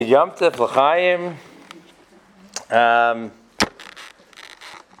Yom Tov L'chaim.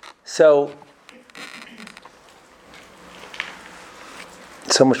 So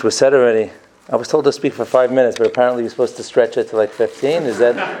much was said already. I was told to speak for 5 minutes, but apparently you're supposed to stretch it to like 15. Is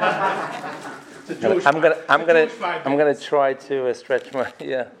that? I'm gonna try to stretch my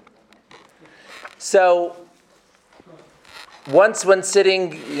So once when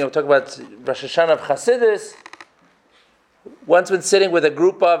sitting, talk about Rosh Hashanah of Chassidus. Once when sitting with a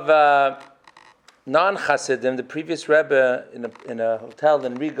group of non-Chassidim, the previous Rebbe in a hotel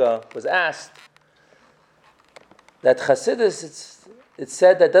in Riga was asked that Chassidus, it's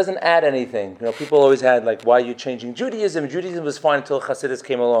said that doesn't add anything. People always had like, why are you changing Judaism? Judaism was fine until Chassidus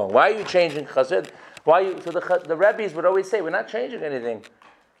came along. Why are you changing Chassid? So the Rebbes would always say, we're not changing anything.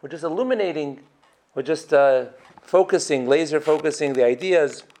 We're just illuminating. We're just laser focusing the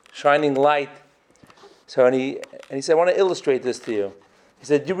ideas, shining light. So and he said, I want to illustrate this to you. He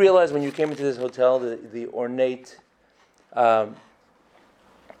said, do you realize when you came into this hotel, the ornate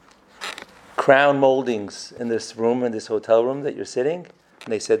crown moldings in this room, in this hotel room that you're sitting?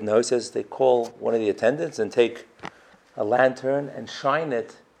 And they said, no. He says, they call one of the attendants and take a lantern and shine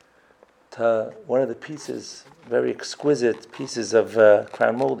it to one of the pieces, very exquisite pieces of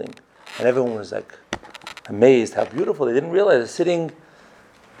crown molding. And everyone was like amazed how beautiful. They didn't realize they're sitting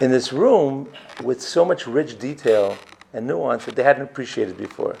in this room with so much rich detail and nuance that they hadn't appreciated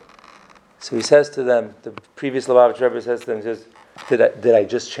before. So he says to them, the previous Lubavitch Rebbe says to them, he says, did I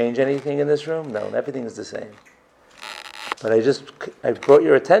just change anything in this room? No, everything is the same. But I brought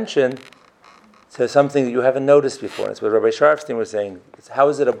your attention to something that you haven't noticed before. That's what Rabbi Sharfstein was saying. How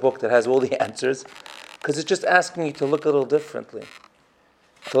is it a book that has all the answers? Because it's just asking you to look a little differently.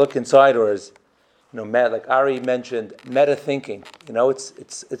 To look inside, or as like Ari mentioned, meta thinking.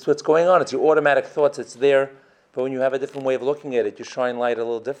 It's what's going on. It's your automatic thoughts. It's there, but when you have a different way of looking at it, you shine light a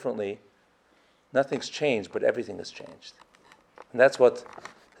little differently. Nothing's changed, but everything has changed, and that's what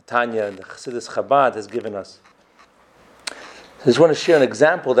the Tanya and the Chassidus Chabad has given us. So I just want to share an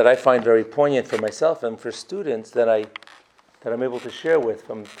example that I find very poignant for myself and for students that I'm able to share with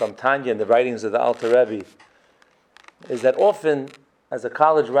from Tanya and the writings of the Alter Rebbe. Is that often, as a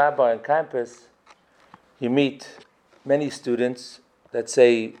college rabbi on campus, you meet many students that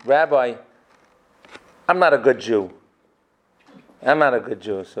say, Rabbi, I'm not a good Jew.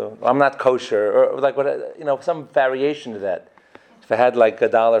 So I'm not kosher, or like some variation to that. If I had like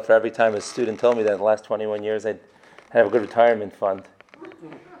 $1 for every time a student told me that in the last 21 years, I'd have a good retirement fund.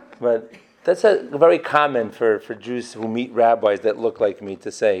 But that's very common for Jews who meet rabbis that look like me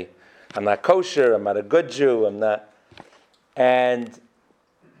to say, I'm not kosher, I'm not a good Jew, I'm not. And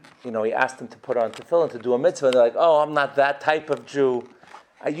he asked them to put on tefillin to do a mitzvah, and they're like, "Oh, I'm not that type of Jew.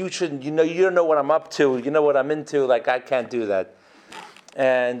 You shouldn't. You don't know what I'm up to. You know what I'm into. Like I can't do that."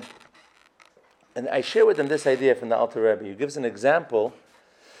 And I share with them this idea from the Alter Rebbe. He gives an example.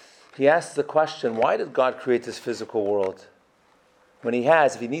 He asks the question, "Why did God create this physical world? When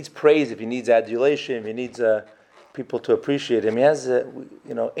if He needs praise, if He needs adulation, if He needs people to appreciate Him, He has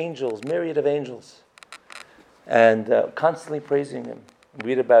angels, myriad of angels, and constantly praising Him."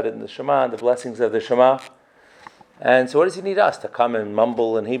 Read about it in the Shema, the blessings of the Shema. And so what does He need us? To come and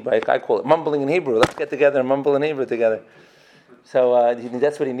mumble in Hebrew. I call it mumbling in Hebrew. Let's get together and mumble in Hebrew together. So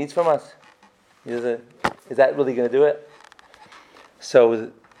that's what He needs from us? Is that really going to do it?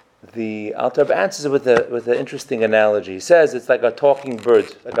 So the Alter Rebbe answers it with an interesting analogy. He says it's like a talking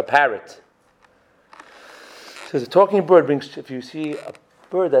bird, like a parrot. So the talking bird if you see a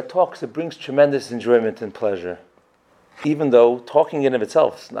bird that talks, it brings tremendous enjoyment and pleasure. Even though talking in of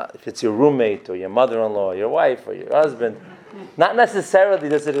itself, if it's your roommate or your mother-in-law, or your wife or your husband, not necessarily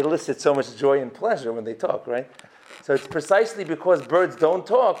does it elicit so much joy and pleasure when they talk, right? So it's precisely because birds don't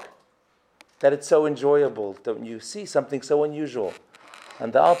talk that it's so enjoyable. Don't you see something so unusual?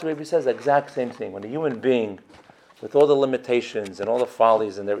 And the Alter Rebbe says the exact same thing. When a human being, with all the limitations and all the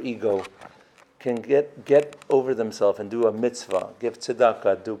follies and their ego, can get over themselves and do a mitzvah, give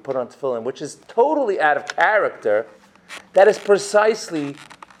tzedakah, put on tefillin, which is totally out of character, that is precisely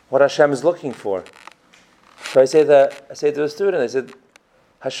what Hashem is looking for. So I say to the student, I said,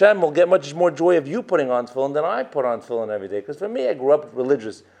 Hashem will get much more joy of you putting on tefillin than I put on tefillin every day. Because for me, I grew up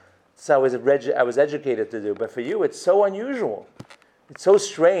religious. That's how I was educated to do. But for you, it's so unusual. It's so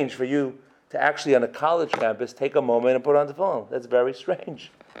strange for you to actually on a college campus take a moment and put on tefillin. That's very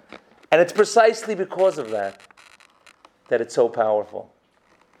strange. And it's precisely because of that it's so powerful.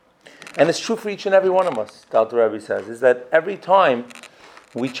 And it's true for each and every one of us, the Alter Rebbe says, is that every time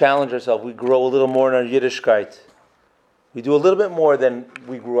we challenge ourselves, we grow a little more in our Yiddishkeit. We do a little bit more than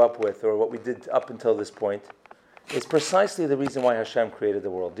we grew up with or what we did up until this point. is precisely the reason why Hashem created the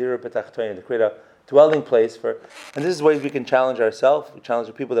world. Dira b'tachtoyin, to create a dwelling place for, and this is ways we can challenge ourselves, we challenge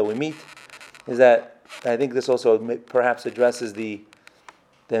the people that we meet, is that I think this also perhaps addresses the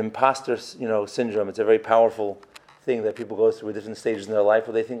imposter, syndrome. It's a very powerful thing that people go through at different stages in their life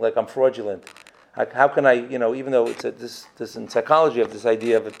where they think like I'm fraudulent. How can I, even though it's this in psychology of this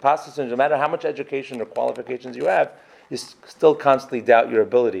idea of imposter syndrome, no matter how much education or qualifications you have, you still constantly doubt your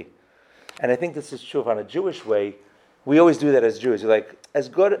ability. And I think this is true on a Jewish way. We always do that as Jews. You're like, as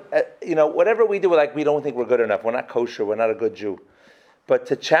good, whatever we do, we don't think we're good enough. We're not kosher. We're not a good Jew. But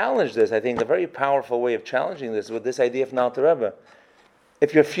to challenge this, I think the very powerful way of challenging this with this idea of Alter Rebbe,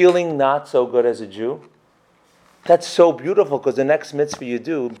 if you're feeling not so good as a Jew, that's so beautiful because the next mitzvah you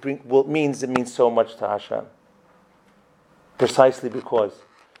do means so much to Hashem. Precisely because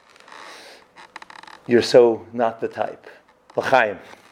you're so not the type. L'chaim.